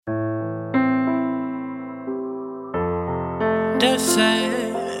That's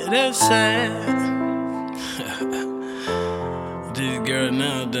sad, that's sad. These girls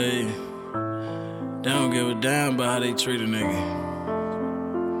nowadays, they don't give a damn about how they treat a nigga.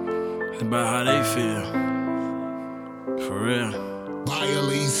 It's about how they feel. For real.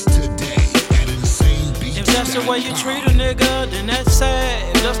 Violates today at insane beats. If that's the way you treat a nigga, then that's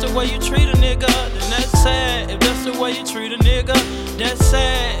sad. If that's the way you treat a nigga, then that's sad. If that's the way you treat a nigga, that's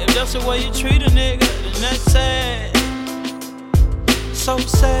sad. If that's the way you treat a nigga, then that's sad. So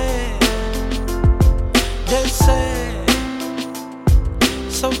sad. That's sad.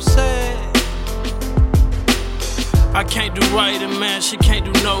 So sad. I can't do right and man, she can't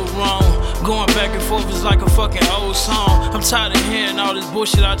do no wrong. Going back and forth is like a fucking old song. I'm tired of hearing all this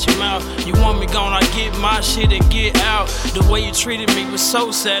bullshit out your mouth. You want me gone, I get my shit and get out. The way you treated me was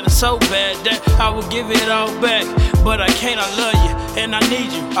so sad and so bad that I would give it all back. But I can't, I love you and I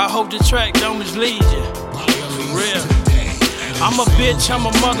need you. I hope the track don't mislead you. For real. I'm a bitch, I'm a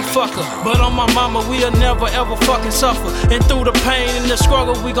motherfucker, but on my mama we'll never ever fucking suffer. And through the pain and the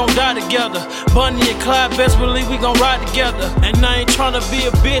struggle we gon' die together. Bunny and Clyde, best believe we gon' ride together. And I ain't tryna be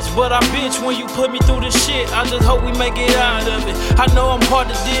a bitch, but I bitch when you put me through this shit. I just hope we make it out of it. I know I'm hard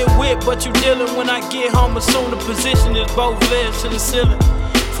to deal with, but you dealing when I get home. Assume the position is both legs to the ceiling.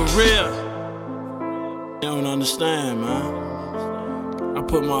 For real. You don't understand, man. I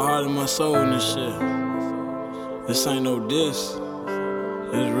put my heart and my soul in this shit. This ain't no diss,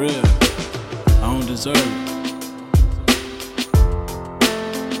 it's real. I don't deserve it.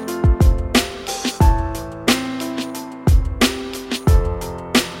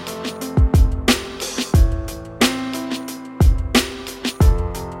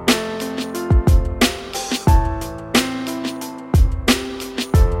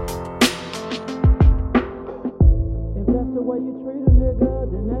 If that's the way you treat a nigga,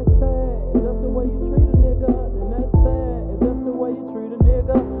 then that's sad. If that's the way you treat a nigga, then that's sad. If that's the way you treat a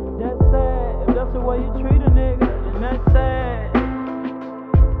nigga, that's sad. If that's the way you treat a nigga, then that's sad.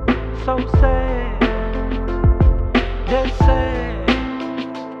 So sad.